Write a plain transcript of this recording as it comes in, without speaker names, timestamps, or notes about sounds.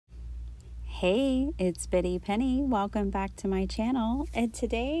Hey, it's Biddy Penny. Welcome back to my channel. And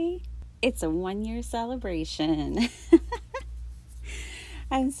today it's a 1-year celebration.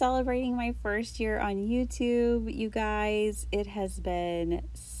 I'm celebrating my first year on YouTube. You guys, it has been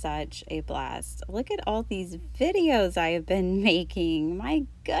such a blast. Look at all these videos I have been making. My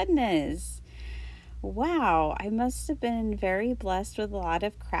goodness. Wow, I must have been very blessed with a lot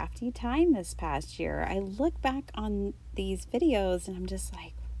of crafty time this past year. I look back on these videos and I'm just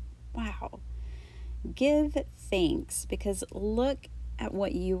like, wow. Give thanks, because look at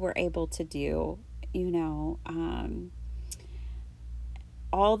what you were able to do,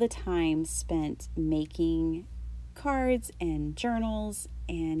 all the time spent making cards and journals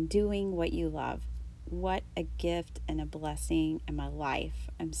and doing what you love. What a gift and a blessing in my life.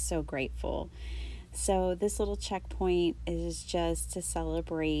 I'm so grateful. So this little checkpoint is just to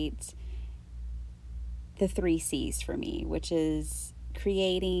celebrate the 3 C's for me, which is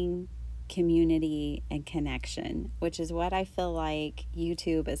creating, community, and connection, which is what I feel like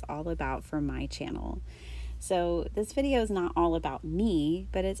YouTube is all about for my channel. So this video is not all about me,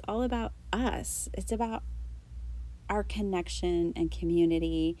 but it's all about us. It's about our connection and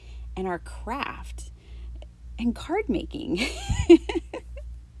community and our craft and card making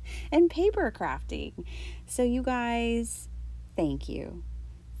and paper crafting. So you guys, thank you.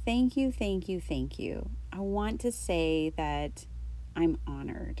 Thank you, thank you, thank you. I want to say that I'm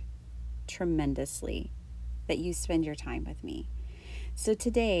honored tremendously that you spend your time with me. So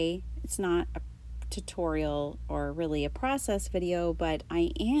today, it's not a tutorial or really a process video, but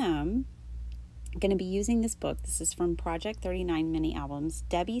I am going to be using this book. This is from Project 39 Mini Albums.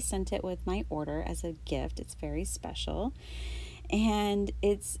 Debbie sent it with my order as a gift. It's very special. And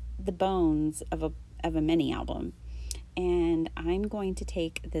it's the bones of a mini album. And I'm going to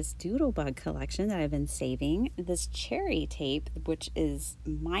take this Doodlebug collection that I've been saving, this cherry tape, which is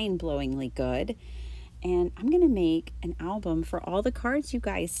mind-blowingly good, and I'm going to make an album for all the cards you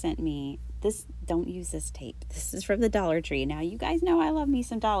guys sent me. Don't use this tape. This is from the Dollar Tree. Now, you guys know I love me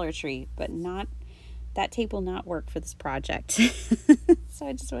some Dollar Tree, but that tape will not work for this project. So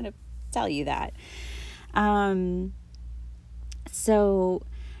I just want to tell you that. So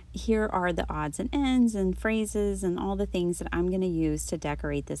here are the odds and ends and phrases and all the things that I'm going to use to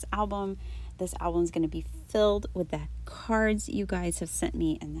decorate this album. This album is going to be filled with the cards you guys have sent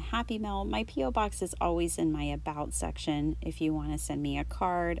me in the Happy Mail. My P.O. box is always in my About section. If you want to send me a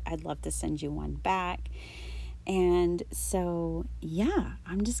card, I'd love to send you one back. And so, yeah,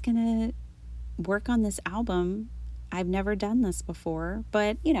 I'm just going to work on this album. I've never done this before,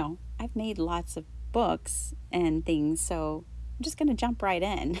 but, I've made lots of books and things, so I'm just going to jump right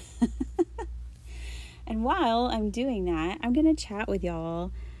in. And while I'm doing that, I'm going to chat with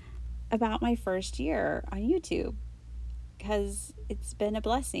y'all about my first year on YouTube, because it's been a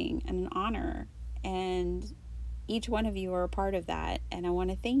blessing and an honor, and each one of you are a part of that, and I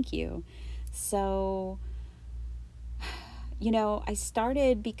want to thank you. So, I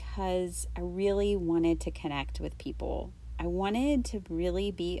started because I really wanted to connect with people. I wanted to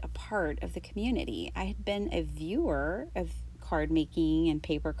really be a part of the community. I had been a viewer of card making and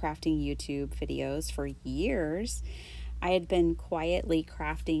paper crafting YouTube videos for years. I had been quietly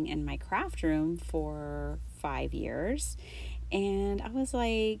crafting in my craft room for 5 years. And I was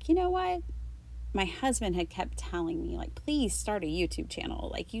like, you know what? My husband had kept telling me, like, please start a YouTube channel.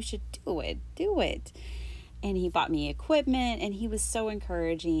 Like, you should do it. And he bought me equipment, and he was so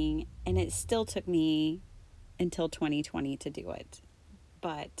encouraging. And it still took me until 2020 to do it.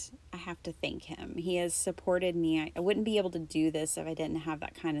 But I have to thank him. He has supported me. I wouldn't be able to do this if I didn't have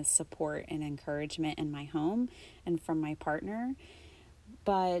that kind of support and encouragement in my home and from my partner.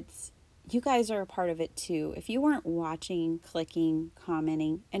 But you guys are a part of it too. If you weren't watching, clicking,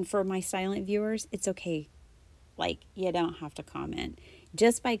 commenting, and for my silent viewers, it's okay. Like, you don't have to comment.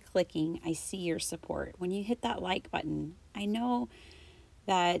 Just by clicking, I see your support. When you hit that like button, I know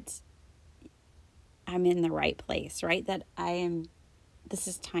that I'm in the right place, right? That this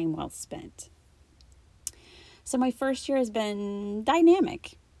is time well spent. So my first year has been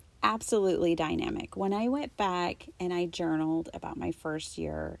dynamic, absolutely dynamic. When I went back and I journaled about my first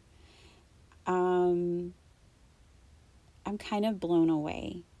year, I'm kind of blown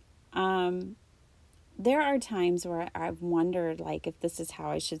away. There are times where I've wondered, like, if this is how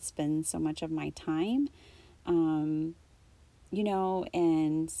I should spend so much of my time, and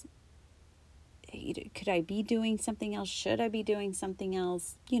could I be doing something else? Should I be doing something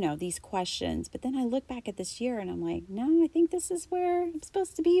else? These questions. But then I look back at this year and I'm like, no, I think this is where I'm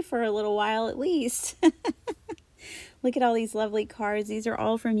supposed to be for a little while at least. Look at all these lovely cards. These are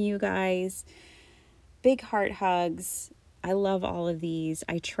all from you guys. Big heart hugs. I love all of these.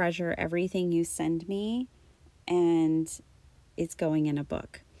 I treasure everything you send me, and it's going in a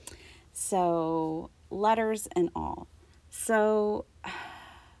book. So, letters and all. So,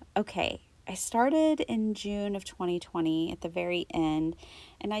 okay, I started in June of 2020 at the very end,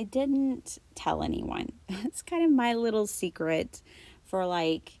 and I didn't tell anyone. It's kind of my little secret for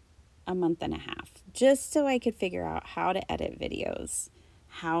like a month and a half, just so I could figure out how to edit videos,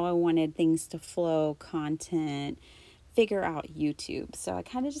 how I wanted things to flow, content, figure out YouTube. So I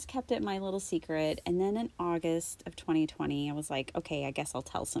kind of just kept it my little secret. And then in August of 2020, I was like, okay, I guess I'll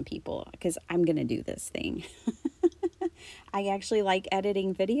tell some people because I'm going to do this thing. I actually like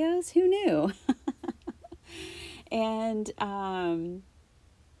editing videos. Who knew? And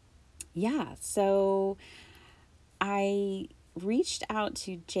yeah, so I reached out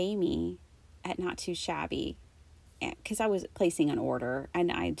to Jamie at Not Too Shabby because I was placing an order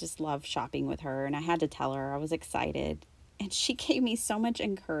and I just love shopping with her, and I had to tell her I was excited, and she gave me so much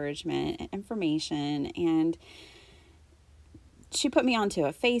encouragement and information, and she put me onto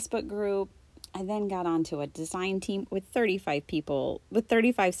a Facebook group. I then got onto a design team with 35 people, with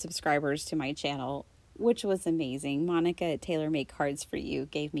 35 subscribers to my channel, which was amazing. Monica at Tailor Make Cards for You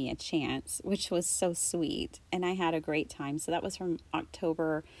gave me a chance, which was so sweet, and I had a great time. So that was from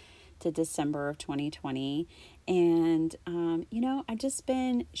October to December of 2020. And, I've just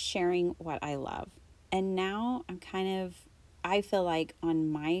been sharing what I love. And now I feel like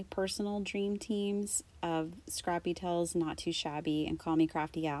on my personal dream teams of Scrappy Tales, Not Too Shabby, and Call Me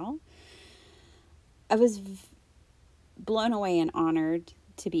Crafty Owl, I was blown away and honored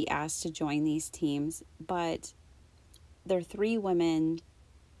to be asked to join these teams. But they're three women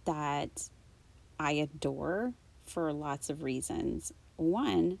that I adore for lots of reasons.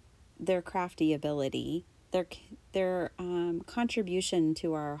 One, their crafty ability, their contribution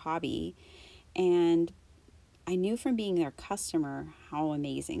to our hobby, and I knew from being their customer how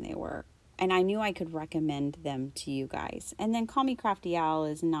amazing they were, and I knew I could recommend them to you guys. And then Call Me Crafty Owl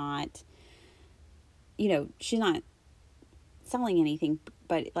is not, she's not selling anything,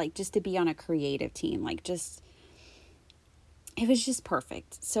 but like just to be on a creative team, it was just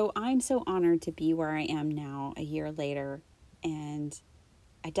perfect. So I'm so honored to be where I am now a year later, and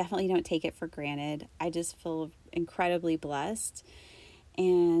I definitely don't take it for granted. I just feel incredibly blessed,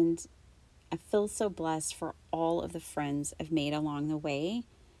 and I feel so blessed for all of the friends I've made along the way.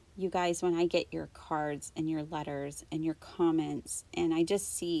 You guys, when I get your cards and your letters and your comments, and I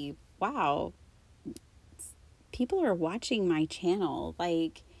just see, wow, people are watching my channel.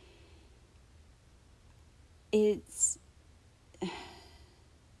 Like, it's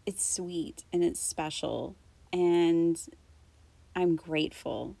sweet and it's special, and I'm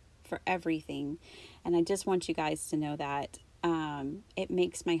grateful for everything. And I just want you guys to know that it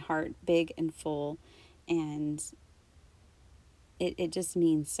makes my heart big and full, and it just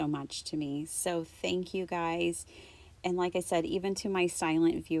means so much to me. So thank you guys. And like I said, even to my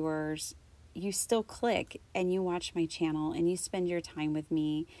silent viewers, you still click and you watch my channel and you spend your time with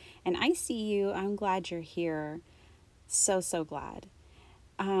me, and I see you. I'm glad you're here. So glad.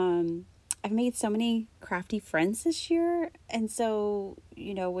 I've made so many crafty friends this year, and so,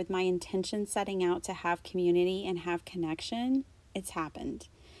 with my intention setting out to have community and have connection, it's happened.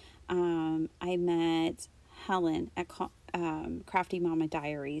 I met Helen at Crafty Mama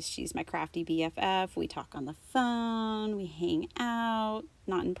Diaries. She's my crafty BFF. We talk on the phone, we hang out,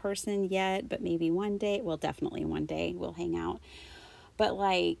 not in person yet, but maybe one day, well, definitely one day we'll hang out. But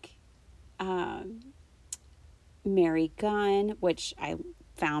Mary Gunn, which I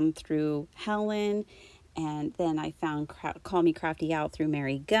found through Helen, and then I found Call Me Crafty Out through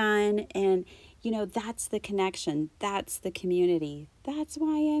Mary Gunn, and that's the connection, that's the community, that's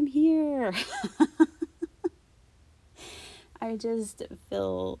why I'm here. I just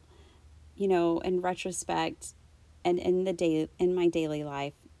feel, in retrospect and in my daily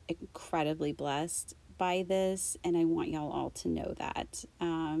life, incredibly blessed by this, and I want y'all all to know that.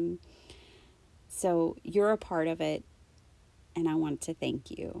 So you're a part of it, and I want to thank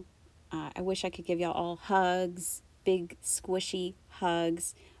you. I wish I could give y'all all hugs, big squishy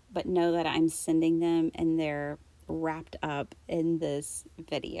hugs, but know that I'm sending them and they're wrapped up in this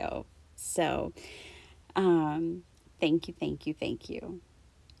video. So thank you.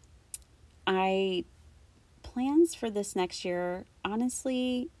 Plans for this next year,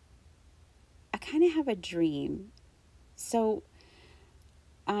 honestly, I kind of have a dream. So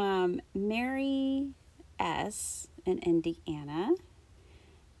Mary S. in Indiana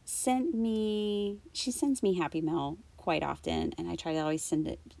sends me Happy Mail quite often, and I try to always send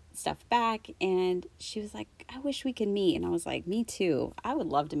it stuff back, and she was like, I wish we could meet, and I was like, me too. I would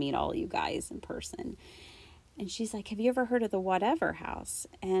love to meet all you guys in person. And she's like, have you ever heard of the Whatever House?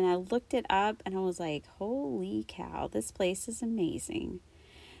 And I looked it up and I was like, holy cow, this place is amazing.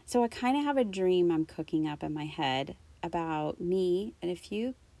 So I kind of have a dream I'm cooking up in my head about me and a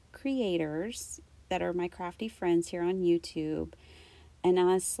few creators that are my crafty friends here on YouTube, and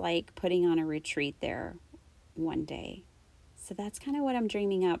us like putting on a retreat there one day. So that's kind of what I'm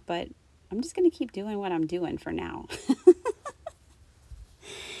dreaming up, but I'm just going to keep doing what I'm doing for now.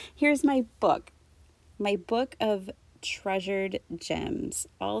 Here's my book of treasured gems,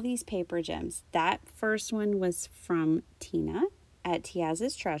 all these paper gems. That first one was from Tina at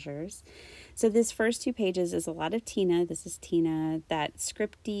Tiaz's Treasures. So this first 2 pages is a lot of Tina. This is Tina. That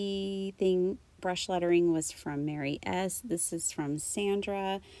scripty thing, brush lettering, was from Mary S. This is from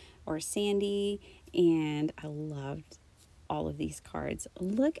Sandra or Sandy. And I loved all of these cards.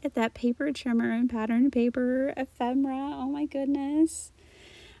 Look at that paper trimmer and pattern paper ephemera. Oh my goodness.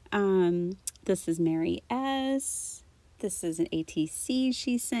 This is Mary S. This is an ATC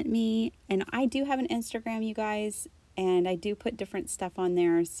she sent me. And I do have an Instagram, you guys, and I do put different stuff on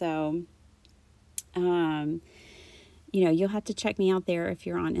there. So, you know, you'll have to check me out there if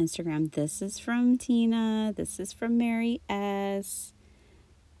you're on Instagram. This is from Tina. This is from Mary S.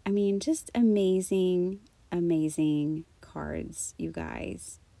 I mean, just amazing, amazing cards, you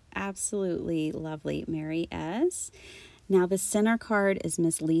guys. Absolutely lovely. Mary S. Now, the center card is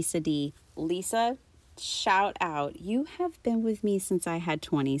Miss Lisa D. Lisa, shout out. You have been with me since I had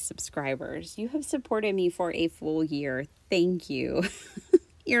 20 subscribers. You have supported me for a full year. Thank you.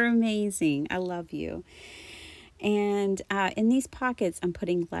 You're amazing. I love you. And in these pockets, I'm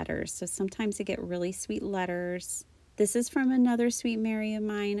putting letters. So sometimes I get really sweet letters. This is from another sweet Mary of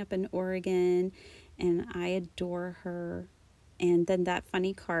mine up in Oregon, and I adore her. And then that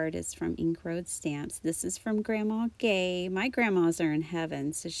funny card is from Ink Road Stamps. This is from Grandma Gay. My grandmas are in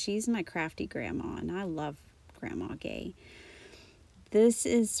heaven, so she's my crafty grandma, and I love Grandma Gay. This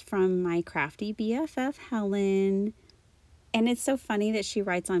is from my crafty BFF, Helen. And it's so funny that she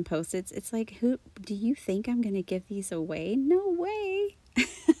writes on Post-its. It's like, who do you think I'm going to give these away? No way.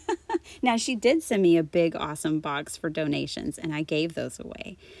 Now, she did send me a big, awesome box for donations, and I gave those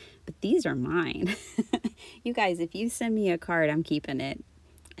away. But these are mine. You guys, if you send me a card, I'm keeping it.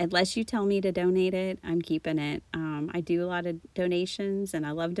 Unless you tell me to donate it, I'm keeping it. I do a lot of donations, and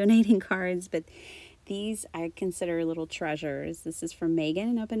I love donating cards, but these I consider little treasures. This is from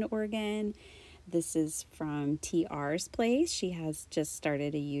Megan up in Oregon. This is from TR's Place. She has just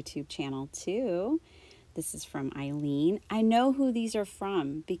started a YouTube channel too. This is from Eileen. I know who these are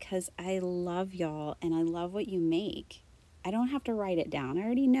from because I love y'all and I love what you make. I don't have to write it down. I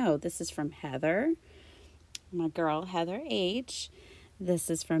already know. This is from Heather, my girl Heather H. This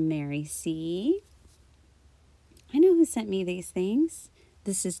is from Mary C. I know who sent me these things.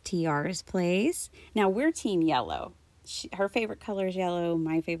 This is TR's Place. Now we're Team Yellow. Her favorite color is yellow.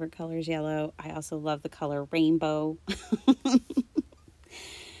 My favorite color is yellow. I also love the color rainbow.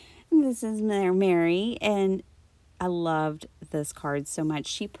 This is Mary, and I loved this card so much.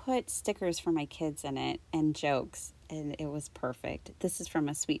 She put stickers for my kids in it and jokes, and it was perfect. This is from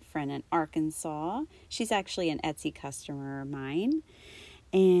a sweet friend in Arkansas. She's actually an Etsy customer of mine.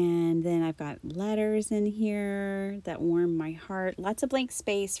 And then I've got letters in here that warm my heart. Lots of blank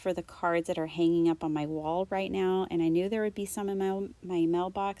space for the cards that are hanging up on my wall right now. And I knew there would be some in my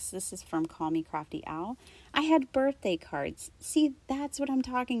mailbox. This is from Call Me Crafty Owl. I had birthday cards. See, that's what I'm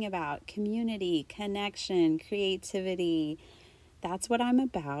talking about. Community, connection, creativity. That's what I'm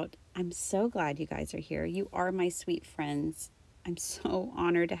about. I'm so glad you guys are here. You are my sweet friends. I'm so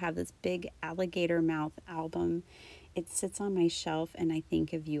honored to have this big alligator mouth album. It sits on my shelf, and I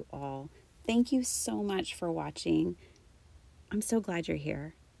think of you all. Thank you so much for watching. I'm so glad you're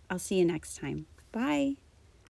here. I'll see you next time. Bye.